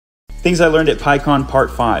Things I learned at PyCon Part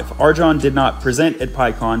 5. Arjan did not present at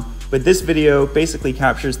PyCon, but this video basically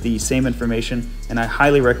captures the same information, and I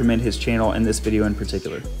highly recommend his channel and this video in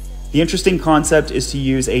particular. The interesting concept is to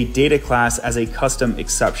use a data class as a custom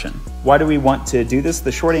exception. Why do we want to do this?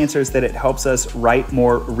 The short answer is that it helps us write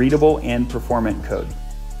more readable and performant code.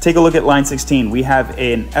 Take a look at line 16. We have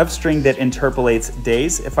an F string that interpolates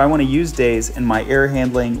days. If I want to use days in my error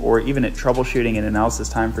handling or even at troubleshooting and analysis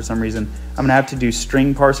time for some reason, I'm going to have to do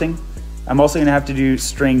string parsing. I'm also going to have to do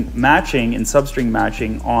string matching and substring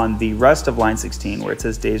matching on the rest of line 16 where it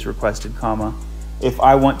says days requested, comma, if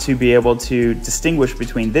I want to be able to distinguish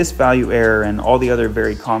between this value error and all the other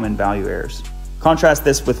very common value errors. Contrast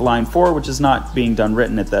this with line 4, which is not being done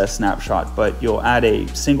written at the snapshot, but you'll add a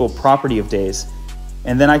single property of days,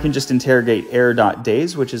 and then I can just interrogate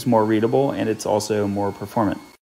error.days, which is more readable and it's also more performant.